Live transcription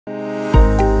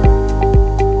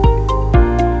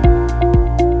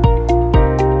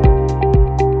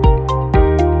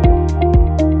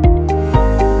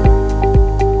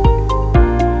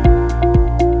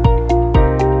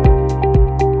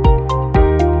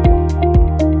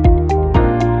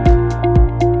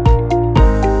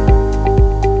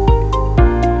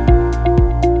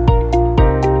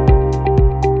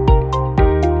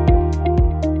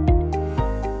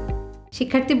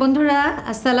শিক্ষার্থী বন্ধুরা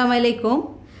আসসালামু আলাইকুম।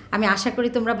 আমি আশা করি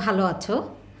তোমরা ভালো আছো।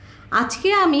 আজকে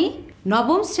আমি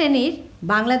নবম শ্রেণীর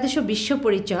বাংলাদেশ ও বিশ্ব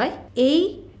পরিচয় এই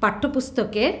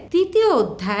পাঠ্যপুস্তকের তৃতীয়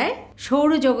অধ্যায়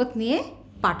সৌরজগৎ নিয়ে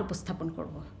পাঠ উপস্থাপন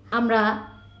করব। আমরা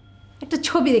একটা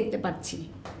ছবি দেখতে পাচ্ছি।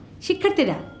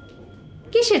 শিক্ষার্থীরা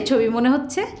কিসের ছবি মনে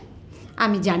হচ্ছে?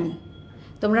 আমি জানি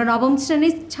তোমরা নবম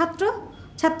শ্রেণীর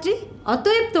ছাত্রী,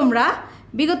 অতএব তোমরা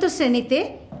বিগত শ্রেণীতে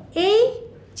এই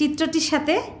চিত্রটির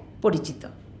সাথে পরিচিত।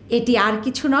 এটি আর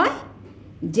কিছু নয়,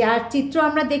 যার চিত্র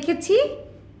আমরা দেখেছি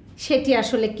সেটি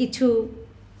আসলে কিছু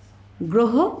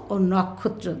গ্রহ ও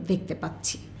নক্ষত্র দেখতে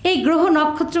পাচ্ছি। এই গ্রহ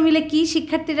নক্ষত্র মিলে কি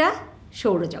শিক্ষার্থীরা?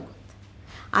 সৌরজগৎ।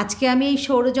 আজকে আমি এই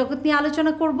সৌরজগৎ নিয়ে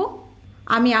আলোচনা করব।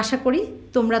 আমি আশা করি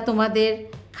তোমরা তোমাদের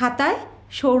খাতায়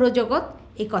সৌরজগৎ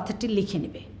এই কথাটি লিখে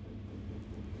নেবে।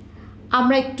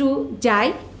 আমরা একটু যাই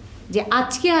যে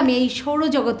আজকে আমি এই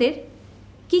সৌরজগতের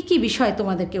কি কি বিষয়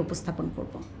তোমাদেরকে উপস্থাপন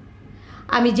করব।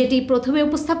 আমি যেটি প্রথমে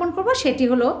উপস্থাপন করব সেটি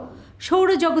হলো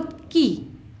সৌরজগৎ কি,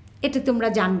 এটা তোমরা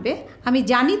জানবে। আমি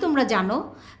জানি তোমরা জানো,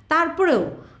 তারপরেও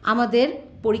আমাদের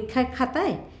পরীক্ষার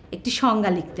খাতায় একটি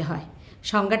সংজ্ঞা লিখতে হয়।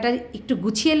 সংজ্ঞাটা একটু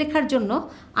গুছিয়ে লেখার জন্য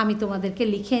আমি তোমাদেরকে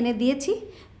লিখে এনে দিয়েছি।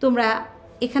 তোমরা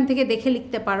এখান থেকে দেখে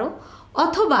লিখতে পারো,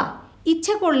 অথবা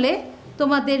ইচ্ছা করলে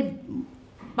তোমাদের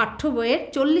পাঠ্য বইয়ের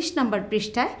 40 নম্বর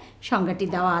পৃষ্ঠায় সংজ্ঞাটি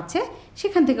দেওয়া আছে,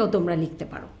 সেখান থেকেও তোমরা লিখতে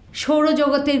পারো।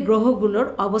 সৌরজগতের গ্রহগুলোর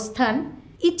অবস্থান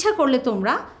ইচ্ছা করলে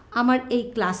তোমরা আমার এই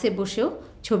ক্লাসে বসেও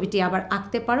ছবিটি আবার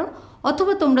আঁকতে পারো,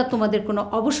 অথবা তোমরা তোমাদের কোনো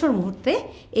অবসর মুহূর্তে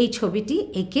এই ছবিটি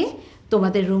এঁকে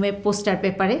তোমাদের রুমে পোস্টার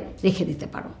পেপারে রেখে দিতে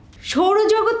পারো।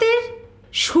 সৌরজগতের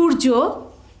সূর্য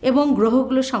এবং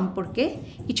গ্রহগুলো সম্পর্কে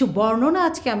কিছু বর্ণনা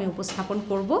আজকে আমি উপস্থাপন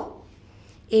করব।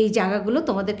 এই জায়গাগুলো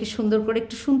তোমাদেরকে সুন্দর করে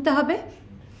একটু শুনতে হবে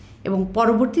এবং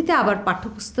পরবর্তীতে আবার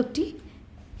পাঠ্যপুস্তকটি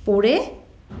পড়ে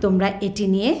তোমরা এটি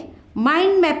নিয়ে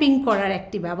মাইন্ড ম্যাপিং করার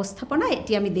একটি ব্যবস্থাপনা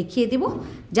এটি আমি দেখিয়ে দেব,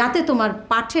 যাতে তোমার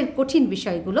পাঠের কঠিন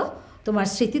বিষয়গুলো তোমার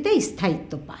স্মৃতিতে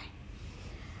স্থায়িত্ব পায়।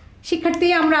 শিক্ষার্থী,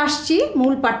 আমরা আসছি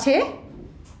মূল পাঠে।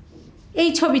 এই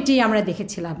ছবিটি আমরা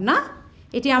দেখেছিলাম না?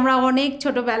 এটি আমরা অনেক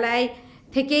ছোটোবেলায়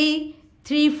থেকেই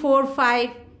 3, 4, 5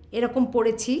 এরকম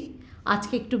পড়েছি।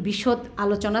 আজকে একটু বিশদ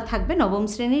আলোচনা থাকবে, নবম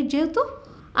শ্রেণীর যেহেতু।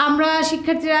 আমরা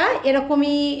শিক্ষার্থীরা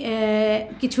এরকমই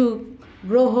কিছু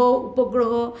গ্রহ,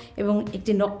 উপগ্রহ এবং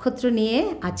একটি নক্ষত্র নিয়ে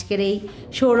আজকের এই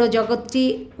সৌরজগৎটি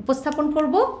উপস্থাপন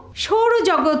করব।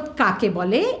 সৌরজগৎ কাকে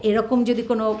বলে, এরকম যদি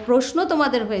কোনো প্রশ্ন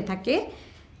তোমাদের হয়ে থাকে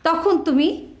তখন তুমি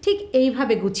ঠিক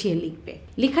এইভাবে গুছিয়ে লিখবে।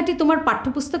 লেখাটি তোমার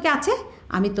পাঠ্যপুস্তকে আছে,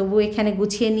 আমি তবু এখানে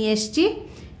গুছিয়ে নিয়ে এসেছি।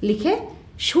 লিখে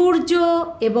সূর্য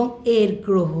এবং এর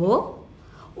গ্রহ,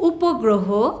 উপগ্রহ,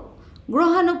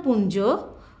 গ্রহাণুপুঞ্জ,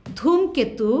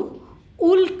 ধূমকেতু,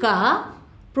 উল্কা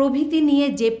প্রভৃতি নিয়ে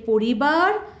যে পরিবার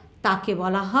তাকে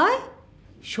বলা হয়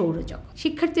সৌরজগৎ।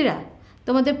 শিক্ষার্থীরা,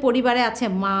 তোমাদের পরিবারে আছে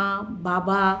মা,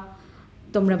 বাবা,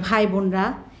 তোমরা ভাই বোনরা।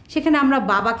 সেখানে আমরা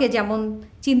বাবাকে যেমন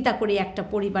চিন্তা করি একটা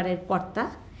পরিবারের কর্তা,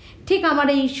 ঠিক আমার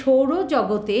এই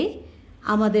সৌরজগতে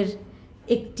আমাদের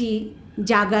একটি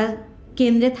জায়গা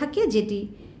কেন্দ্রে থাকে যেটি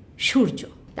সূর্য।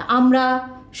 তা আমরা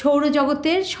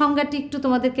সৌরজগতের সংজ্ঞাটি একটু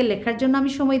তোমাদেরকে লেখার জন্য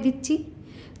আমি সময় দিচ্ছি।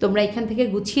 তোমরা এখান থেকে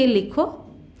গুছিয়ে লিখো,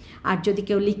 আর যদি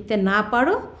কেউ লিখতে না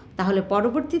পারো তাহলে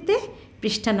পরবর্তীতে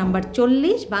পৃষ্ঠা নাম্বার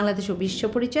 40 বাংলাদেশ ও বিশ্ব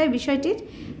পরিচয় বিষয়টির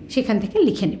সেখান থেকে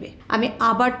লিখে নেবে। আমি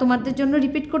আবার তোমাদের জন্য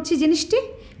রিপিট করছি জিনিসটি,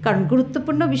 কারণ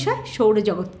গুরুত্বপূর্ণ বিষয়।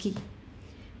 সৌরজগৎ কী?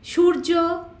 সূর্য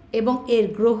এবং এর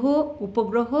গ্রহ,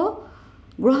 উপগ্রহ,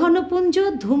 গ্রহাণুপুঞ্জ,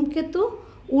 ধূমকেতু,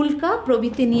 উল্কা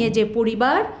প্রভৃতি নিয়ে যে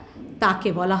পরিবার তাকে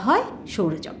বলা হয়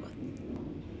সৌরজগৎ।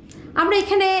 আমরা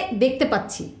এখানে দেখতে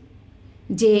পাচ্ছি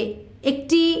যে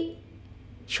একটি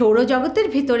সৌরজগতের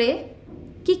ভিতরে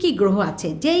কি কি গ্রহ আছে,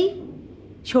 যেই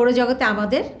সৌরজগতে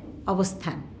আমাদের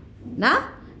অবস্থান না।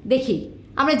 দেখি,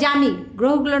 আমরা জানি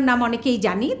গ্রহগুলোর নাম অনেকেই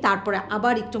জানি, তারপরে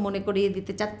আবার একটু মনে করিয়ে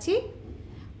দিতে চাচ্ছি।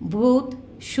 বুধ,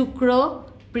 শুক্র,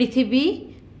 পৃথিবী,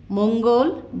 মঙ্গল,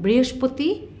 বৃহস্পতি,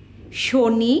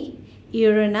 শনি,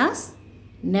 ইউরেনাস,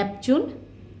 নেপচুন,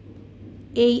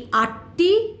 এই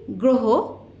 8টি গ্রহ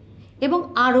এবং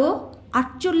আরও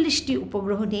 48টি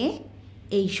উপগ্রহ নিয়ে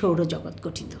এই সৌরজগৎ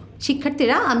গঠিত।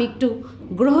 শিক্ষার্থীরা, আমি একটু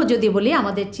গ্রহ যদি বলি,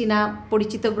 আমাদের চীনা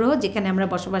পরিচিত গ্রহ যেখানে আমরা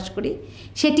বসবাস করি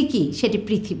সেটি কি? সেটি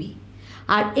পৃথিবী।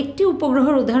 আর একটি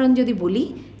উপগ্রহের উদাহরণ যদি বলি,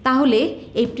 তাহলে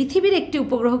এই পৃথিবীর একটি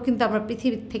উপগ্রহ কিন্তু আমরা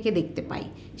পৃথিবীর থেকে দেখতে পাই,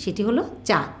 সেটি হলো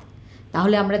চাঁদ।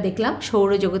 তাহলে আমরা দেখলাম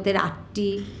সৌরজগতের 8টি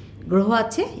গ্রহ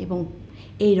আছে এবং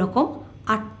এই রকম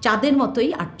চাঁদের মতোই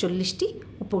 48টি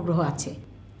উপগ্রহ আছে।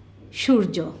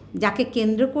 সূর্য, যাকে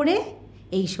কেন্দ্র করে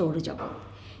এই সৌরজগৎ,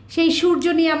 সেই সূর্য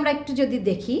নিয়ে আমরা একটু যদি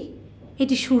দেখি,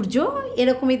 এটি সূর্য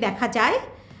এরকমই দেখা যায়।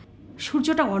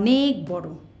 সূর্যটা অনেক বড়,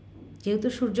 যেহেতু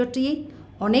সূর্যটি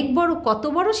অনেক বড়, কত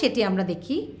বড় সেটি আমরা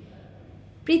দেখি।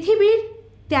 পৃথিবীর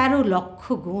 13 লক্ষ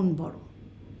গুণ বড়।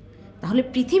 তাহলে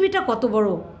পৃথিবীটা কত বড়,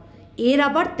 এর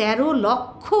আবার 13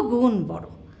 লক্ষ গুণ বড়,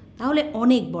 তাহলে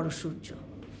অনেক বড় সূর্য।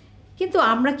 কিন্তু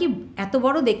আমরা কি এত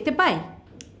বড় দেখতে পাই?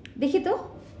 দেখি তো,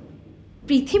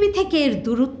 পৃথিবী থেকে এর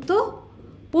দূরত্ব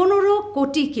 15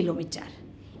 কোটি কিলোমিটার,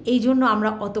 এই জন্য আমরা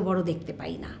অত বড় দেখতে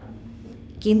পাই না।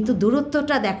 কিন্তু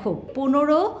দূরত্বটা দেখো,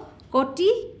 15 কোটি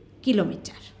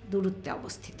কিলোমিটার দূরত্বে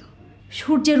অবস্থিত।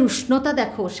 সূর্যের উষ্ণতা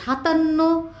দেখো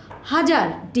 57,000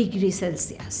 ডিগ্রি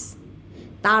সেলসিয়াস।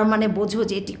 তার মানে বোঝো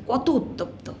যে এটি কত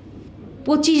উত্তপ্ত।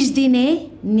 25 দিনে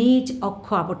নিজ অক্ষ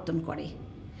আবর্তন করে।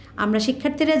 আমরা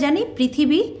শিক্ষার্থীরা জানি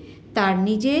পৃথিবী তার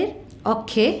নিজের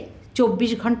অক্ষে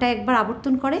 24 ঘন্টায় একবার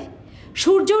আবর্তন করে।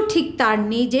 সূর্য ঠিক তার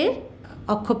নিজের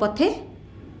অক্ষপথে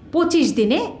 25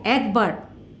 দিনে একবার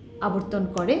আবর্তন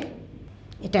করে।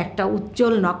 এটা একটা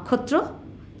উজ্জ্বল নক্ষত্র।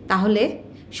 তাহলে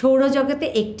সৌরজগতে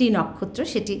একটি নক্ষত্র,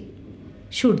 সেটি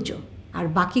সূর্য, আর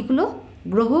বাকিগুলো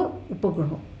গ্রহ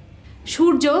উপগ্রহ।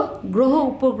 সূর্য গ্রহ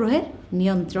উপগ্রহের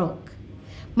নিয়ন্ত্রক,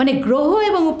 মানে গ্রহ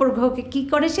এবং উপগ্রহকে কী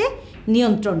করে সে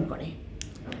নিয়ন্ত্রণ করে।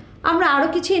 আমরা আরও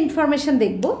কিছু ইনফরমেশন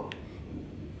দেখব।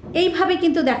 এইভাবে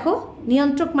কিন্তু দেখো,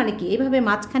 নিয়ন্ত্রক মানে কি, এইভাবে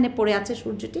মাঝখানে পড়ে আছে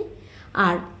সূর্যটি,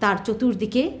 আর তার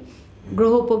চতুর্দিকে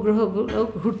গ্রহ উপগ্রহগুলো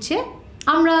ঘুরছে।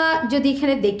 আমরা যদি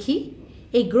এখানে দেখি,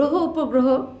 এই গ্রহ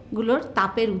উপগ্রহগুলোর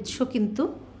তাপের উৎস কিন্তু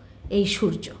এই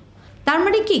সূর্য। তার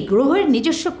মানে কি, গ্রহের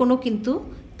নিজস্ব কোনো কিন্তু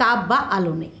তাপ বা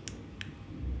আলো নেই।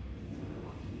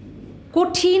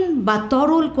 কঠিন বা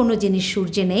তরল কোনো জিনিস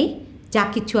সূর্যে নেই, যা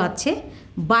কিছু আছে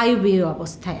বায়বীয়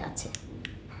অবস্থায় আছে।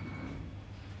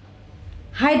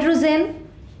 হাইড্রোজেন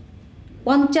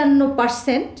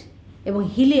 55% এবং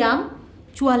হিলিয়াম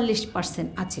 44%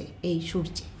 আছে এই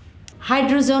সূর্যে।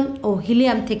 হাইড্রোজেন ও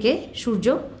হিলিয়াম থেকে সূর্য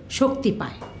শক্তি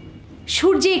পায়।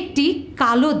 সূর্যে একটি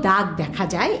কালো দাগ দেখা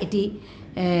যায়। এটি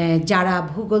যারা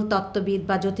ভূগোল তত্ত্ববিদ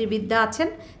বা জ্যোতির্বিদ্যা আছেন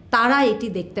তারা এটি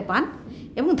দেখতে পান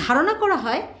এবং ধারণা করা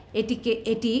হয়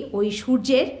এটি ওই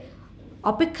সূর্যের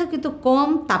অপেক্ষাকৃত কম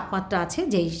তাপমাত্রা আছে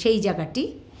সেই জায়গাটি,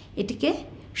 এটিকে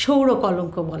সৌর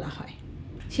কলঙ্ক বলা হয়।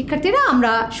 শিক্ষার্থীরা,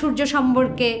 আমরা সূর্য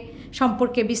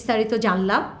সম্পর্কে বিস্তারিত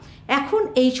জানলাম। এখন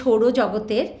এই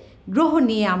সৌরজগতের গ্রহ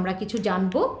নিয়ে আমরা কিছু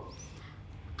জানব।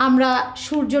 আমরা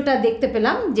সূর্যটা দেখতে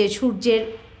পেলাম যে সূর্যের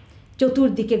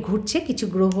চতুর্দিকে ঘুরছে কিছু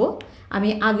গ্রহ। আমি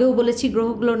আগেও বলেছি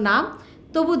গ্রহগুলোর নাম,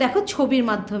 তবু দেখো ছবির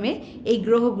মাধ্যমে এই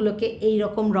গ্রহগুলোকে এই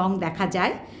রকম রং দেখা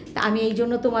যায়। তা আমি এই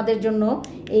জন্য তোমাদের জন্য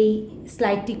এই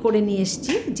স্লাইডটি করে নিয়ে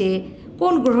এসেছি যে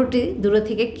কোন গ্রহটি দূর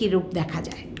থেকে কী রূপ দেখা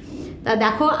যায়। তা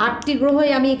দেখো 8টি গ্রহই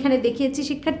আমি এখানে দেখিয়েছি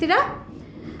শিক্ষার্থীরা।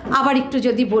 আবার একটু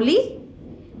যদি বলি,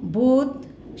 বুধ,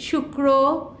 শুক্র,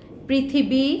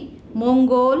 পৃথিবী,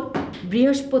 মঙ্গল,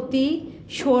 বৃহস্পতি,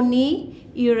 শনি,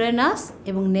 ইউরেনাস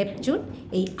এবং নেপচুন,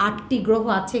 এই 8টি গ্রহ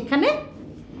আছে এখানে।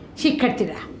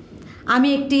 শিক্ষার্থীরা, আমি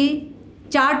একটি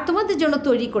চার্ট তোমাদের জন্য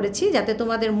তৈরি করেছি যাতে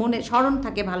তোমাদের মনে স্মরণ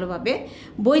থাকে ভালোভাবে।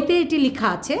 বইতে এটি লেখা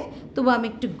আছে, তবু আমি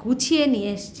একটু গুছিয়ে নিয়ে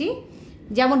এসেছি।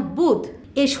 যেমন বুধ,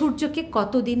 এ সূর্যকে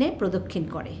কত দিনে প্রদক্ষিণ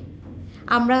করে?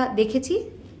 আমরা দেখেছি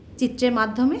চিত্রের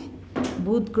মাধ্যমে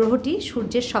বুধ গ্রহটি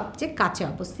সূর্যের সবচেয়ে কাছে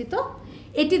অবস্থিত।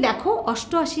 এটি দেখো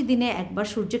 88 দিনে একবার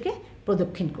সূর্যকে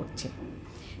প্রদক্ষিণ করছে।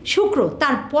 শুক্র,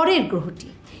 তার পরের গ্রহটি,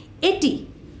 এটি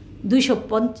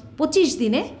 225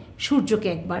 দিনে সূর্যকে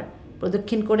একবার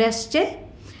প্রদক্ষিণ করে আসছে।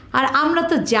 আর আমরা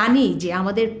তো জানি যে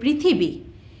আমাদের পৃথিবী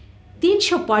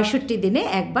 365 দিনে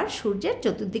একবার সূর্যের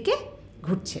চতুর্দিকে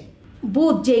ঘুরছে।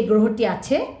 বুধ যে গ্রহটি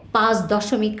আছে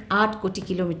 5.8 কোটি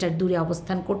কিলোমিটার দূরে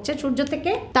অবস্থান করছে সূর্য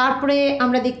থেকে। তারপরে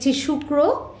আমরা দেখছি শুক্র,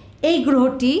 এই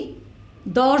গ্রহটি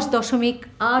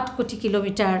 10.8 কোটি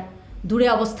কিলোমিটার দূরে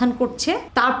অবস্থান করছে।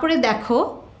 তারপরে দেখো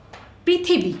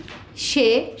পৃথিবী, সে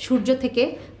সূর্য থেকে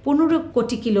 15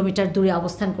 কোটি কিলোমিটার দূরে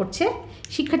অবস্থান করছে।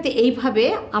 শিক্ষার্থী, এইভাবে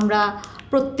আমরা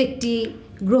প্রত্যেকটি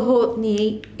গ্রহ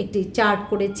নিয়েই একটি চার্ট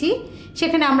করেছি।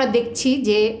 সেখানে আমরা দেখছি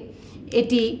যে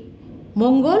এটি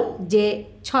মঙ্গল, যে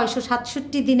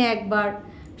 667 দিনে একবার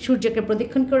সূর্যকে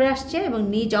প্রদক্ষিণ করে আসছে এবং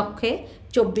নিজ অক্ষে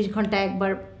 24 ঘন্টায়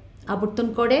একবার আবর্তন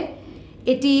করে।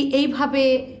 এটি এইভাবে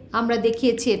আমরা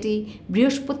দেখিয়েছি। এটি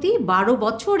বৃহস্পতি, 12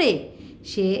 বছরে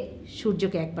সে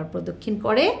সূর্যকে একবার প্রদক্ষিণ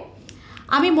করে।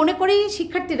 আমি মনে করি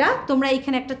শিক্ষার্থীরা, তোমরা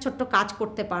এখানে একটা ছোট্ট কাজ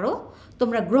করতে পারো।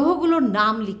 তোমরা গ্রহগুলোর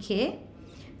নাম লিখে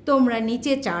তোমরা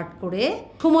নিচে চার্ট করে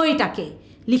সময়টাকে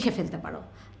লিখে ফেলতে পারো।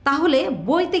 তাহলে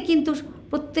বইতে কিন্তু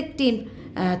প্রত্যেকটি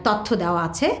তথ্য দেওয়া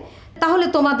আছে। তাহলে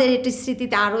তোমাদের এটি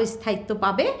স্মৃতিতে আরও স্থায়িত্ব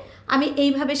পাবে। আমি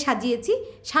এইভাবে সাজিয়েছি,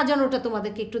 সাজানোটা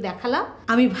তোমাদেরকে একটু দেখালাম।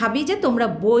 আমি ভাবি যে তোমরা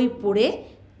বই পড়ে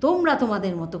তোমরা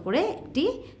তোমাদের মতো করে একটি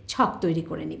ছক তৈরি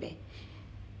করে নিবে।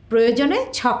 প্রয়োজনে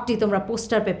ছকটি তোমরা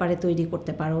পোস্টার পেপারে তৈরি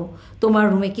করতে পারো, তোমার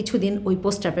রুমে কিছুদিন ওই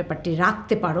পোস্টার পেপারটি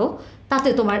রাখতে পারো, তাতে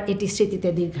তোমার এটি স্মৃতিতে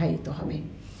দীর্ঘায়িত হবে।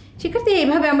 শিক্ষার্থী,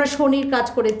 এইভাবে আমরা শনির কাজ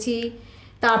করেছি,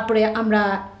 তারপরে আমরা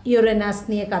ইউরেনাস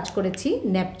নিয়ে কাজ করেছি,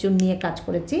 নেপচুন নিয়ে কাজ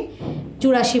করেছি।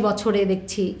 84 বছরে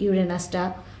দেখছি ইউরেনাসটা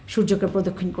সূর্যকে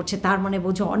প্রদক্ষিণ করছে, তার মানে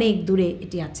বোঝো অনেক দূরে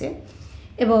এটি আছে,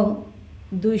 এবং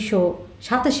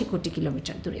 287 কোটি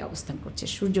কিলোমিটার দূরে অবস্থান করছে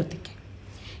সূর্য থেকে।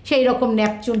 সেই রকম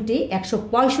নেপচুনটি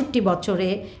 165 বছরে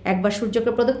একবার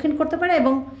সূর্যকে প্রদক্ষিণ করতে পারে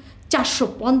এবং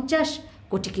 450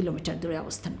 কোটি কিলোমিটার দূরে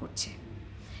অবস্থান করছে।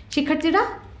 শিক্ষার্থীরা,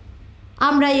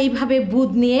 আমরা এইভাবে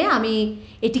বুধ নিয়ে আমি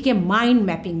এটিকে মাইন্ড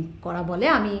ম্যাপিং করা বলে।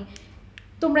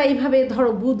 তোমরা এইভাবে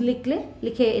ধরো বুধ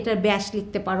লিখে এটার ব্যাস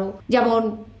লিখতে পারো, যেমন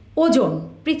ওজন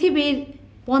পৃথিবীর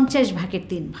 50 ভাগের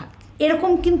 3 ভাগ,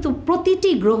 এরকম কিন্তু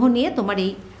প্রতিটি গ্রহ নিয়ে তোমার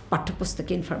এই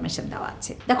পাঠ্যপুস্তকে ইনফরমেশন দেওয়া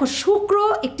আছে। দেখো, শুক্র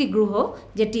একটি গ্রহ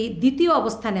যেটি দ্বিতীয়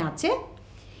অবস্থানে আছে।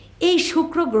 এই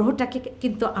শুক্র গ্রহটাকে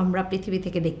কিন্তু আমরা পৃথিবী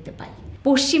থেকে দেখতে পাই।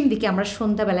 পশ্চিম দিকে আমরা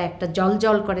সন্ধ্যাবেলায় একটা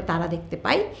জল করে তারা দেখতে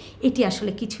পাই। এটি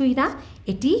আসলে কিছুই না,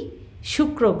 এটি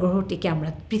শুক্র গ্রহটিকে আমরা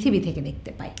পৃথিবী থেকে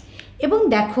দেখতে পাই। এবং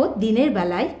দেখো, দিনের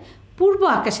বেলায় পূর্ব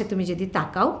আকাশে তুমি যদি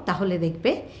তাকাও তাহলে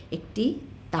দেখবে একটি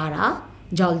তারা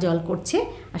জল করছে,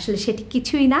 আসলে সেটি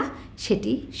কিছুই না,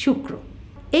 সেটি শুক্র।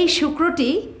 এই শুক্রটি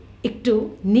একটু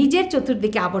নিজের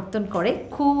চতুর্দিকে আবর্তন করে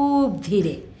খুব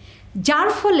ধীরে, যার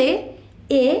ফলে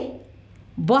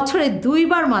বছরে 2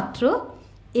 বার মাত্র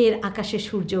এর আকাশে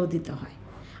সূর্য উদিত হয়।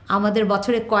 আমাদের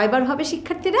বছরে কয়বার হবে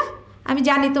শিক্ষার্থীরা? আমি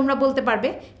জানি তোমরা বলতে পারবে,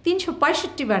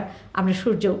 365 বার আমরা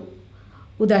সূর্য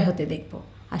উদয় হতে দেখব।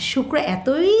 আর শুক্র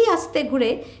এতই আস্তে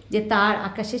ঘুরে যে তার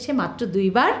আকাশে সে মাত্র 2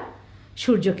 বার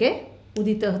সূর্যকে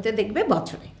উদিত হতে দেখবে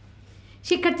বছরে।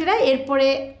 শিক্ষার্থীরা, এরপরে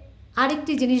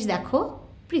আরেকটি জিনিস দেখো,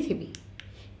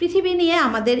 পৃথিবী নিয়ে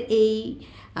আমাদের এই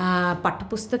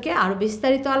পাঠ্যপুস্তকে আরও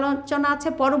বিস্তারিত আলোচনা আছে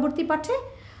পরবর্তী পাঠে।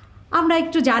 আমরা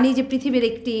একটু জানি যে পৃথিবীর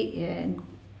একটি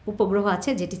উপগ্রহ আছে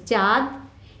যেটি চাঁদ,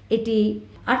 এটি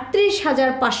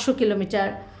 38,500 কিলোমিটার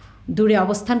দূরে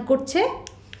অবস্থান করছে।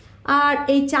 আর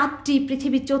এই চাঁদটি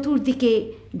পৃথিবীর চতুর্দিকে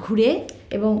ঘুরে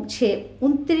এবং সে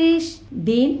 29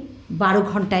 দিন 12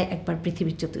 ঘন্টায় একবার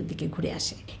পৃথিবীর চতুর্দিকে ঘুরে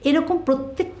আসে। এরকম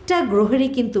প্রত্যেকটা গ্রহেরই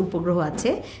কিন্তু উপগ্রহ আছে,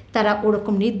 তারা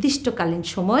ওরকম নির্দিষ্টকালীন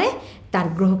সময়ে তার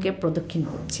গ্রহকে প্রদক্ষিণ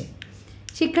করছে।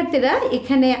 শিক্ষার্থীরা,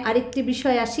 এখানে আরেকটি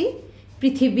বিষয় আসি,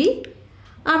 পৃথিবী।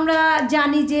 আমরা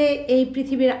জানি যে এই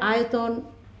পৃথিবীর আয়তন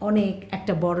অনেক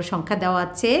একটা বড় সংখ্যা দেওয়া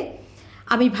আছে।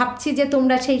 আমি ভাবছি যে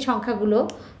তোমরা সেই সংখ্যাগুলো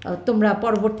তোমরা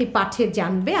পরবর্তী পাঠে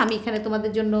জানবে। আমি এখানে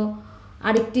তোমাদের জন্য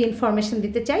আরেকটি ইনফরমেশন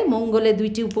দিতে চাই। মঙ্গলে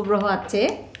 2টি উপগ্রহ আছে,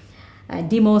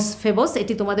 ডিমোস, ফেবস,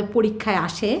 এটি তোমাদের পরীক্ষায়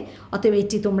আসে, অতএব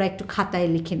এটি তোমরা একটু খাতায়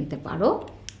লিখে নিতে পারো।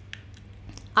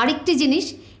 আরেকটি জিনিস,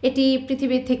 এটি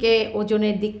পৃথিবীর থেকে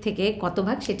ওজনের দিক থেকে কত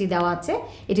ভাগ সেটি দেওয়া আছে,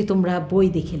 এটি তোমরা বই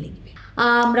দেখে লিখবে।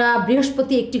 আমরা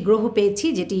বৃহস্পতি একটি গ্রহ পেয়েছি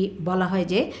যেটি বলা হয়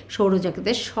যে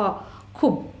সৌরজগতের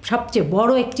খুব সবচেয়ে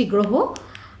বড় একটি গ্রহ।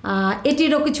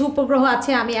 এটিরও কিছু উপগ্রহ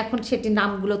আছে, আমি এখন সেটির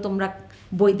নামগুলো তোমরা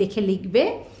বই দেখে লিখবে।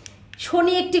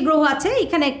 শনি একটি গ্রহ আছে,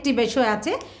 এখানে একটি বিষয়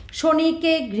আছে,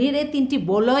 শনিকে ঘিরে 3টি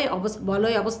বলয়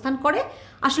অবস্থান করে।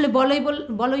 আসলে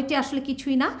বলয়টি আসলে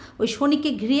কিছুই না, ওই শনিকে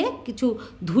ঘিরে কিছু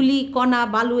ধূলি, কণা,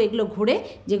 বালু এগুলো ঘুরে,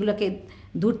 যেগুলোকে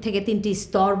দূর থেকে 3টি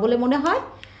স্তর বলে মনে হয়।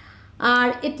 আর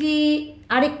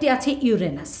আরেকটি আছে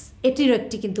ইউরেনাস, এটিরও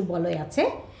একটি কিন্তু বলয় আছে।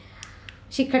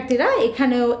 শিক্ষার্থীরা,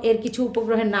 এখানেও এর কিছু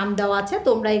উপগ্রহের নাম দেওয়া আছে,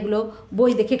 তোমরা এগুলো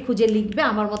বই দেখে খুঁজে লিখবে,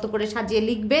 আমার মতো করে সাজিয়ে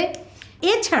লিখবে।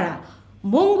 এছাড়া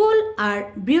মঙ্গল আর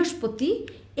বৃহস্পতি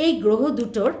এই গ্রহ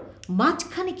দুটোর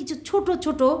মাঝখানে কিছু ছোট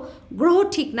ছোট গ্রহ,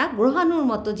 ঠিক না, গ্রহাণুর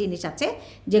মতো জিনিস আছে,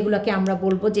 যেগুলোকে আমরা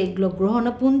বলবো যে এগুলো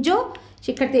গ্রহাণুপুঞ্জ।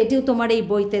 শিক্ষার্থী, এটিও তোমার এই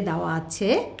বইতে দেওয়া আছে।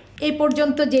 এই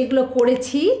পর্যন্ত যেগুলো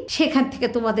করেছি সেখান থেকে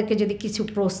তোমাদেরকে যদি কিছু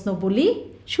প্রশ্ন বলি,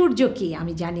 সূর্য কি?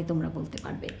 আমি জানি তোমরা বলতে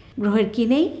পারবে। গ্রহের কি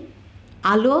নেই?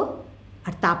 আলো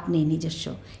আর তাপ নেই নিজস্ব,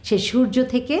 সে সূর্য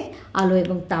থেকে আলো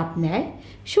এবং তাপ নেয়।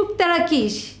 শুকতারা কি?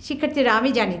 শিক্ষার্থীরা, আমি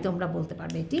জানি তোমরা বলতে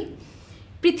পারবে এটি।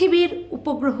 পৃথিবীর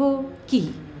উপগ্রহ কি?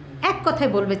 এক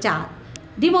কথায় বলবে চাঁদ।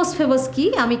 ডিমোস, ফেবস কি?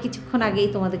 আমি কিছুক্ষণ আগেই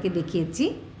তোমাদেরকে দেখিয়েছি।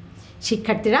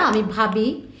 শিক্ষার্থীরা, আমি ভাবি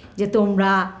যে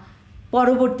তোমরা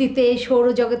পরবর্তীতে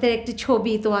সৌরজগতের একটি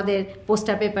ছবি তোমাদের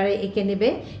পোস্টার পেপারে এঁকে নেবে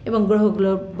এবং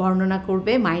গ্রহগুলোর বর্ণনা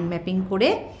করবে মাইন্ড ম্যাপিং করে।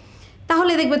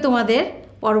 তাহলে দেখবে তোমাদের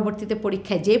পরবর্তীতে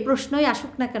পরীক্ষায় যে প্রশ্নই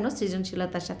আসুক না কেন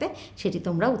সৃজনশীলতার সাথে, সেটি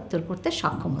তোমরা উত্তর করতে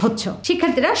সক্ষম হচ্ছ।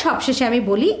 শিক্ষার্থীরা, সবশেষে আমি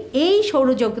বলি, এই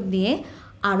সৌরজগৎ নিয়ে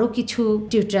আরও কিছু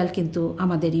টিউটোরিয়াল কিন্তু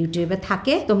আমাদের ইউটিউবে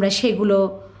থাকে, তোমরা সেগুলো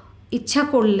ইচ্ছা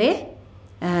করলে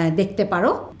দেখতে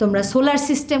পারো। তোমরা সোলার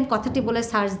সিস্টেম কথাটি বলে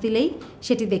সার্চ দিলেই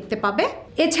সেটি দেখতে পাবে।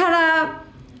 এছাড়া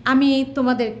আমি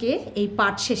তোমাদেরকে এই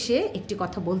পাঠ শেষে একটি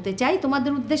কথা বলতে চাই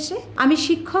তোমাদের উদ্দেশ্যে। আমি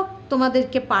শিক্ষক,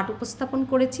 তোমাদেরকে পাঠ উপস্থাপন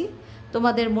করেছি।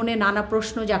 তোমাদের মনে নানা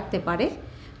প্রশ্ন জাগতে পারে।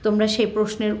 তোমরা সেই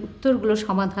প্রশ্নের উত্তরগুলো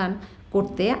সমাধান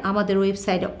করতে আমাদের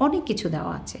ওয়েবসাইটে অনেক কিছু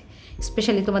দেওয়া আছে।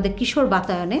 স্পেশালি তোমাদের কিশোর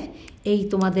বাতায়নে এই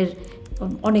তোমাদের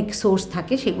অনেক সোর্স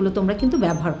থাকে, সেগুলো তোমরা কিন্তু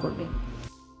ব্যবহার করবে।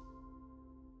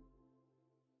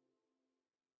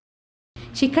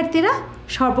 শিক্ষার্থীরা,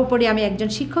 সর্বোপরি আমি একজন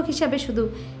শিক্ষক হিসাবে শুধু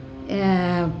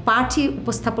পাঠই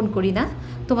উপস্থাপন করি না,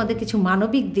 তোমাদের কিছু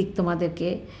মানবিক দিক তোমাদেরকে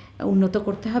উন্নত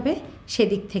করতে হবে।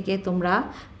 সেদিক থেকে তোমরা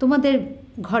তোমাদের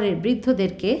ঘরের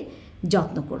বৃদ্ধদেরকে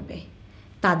যত্ন করবে,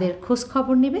 তাদের খোঁজ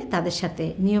খবর নেবে, তাদের সাথে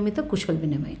নিয়মিত কুশল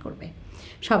বিনিময় করবে।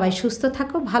 সবাই সুস্থ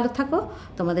থাকো, ভালো থাকো।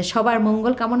 তোমাদের সবার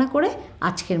মঙ্গল কামনা করে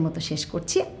আজকের মতো শেষ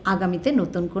করছি। আগামীতে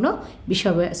নতুন কোনো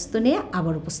বিষয়বস্তু নিয়ে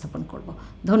আবার উপস্থাপন করব।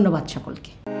 ধন্যবাদ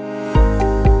সকলকে।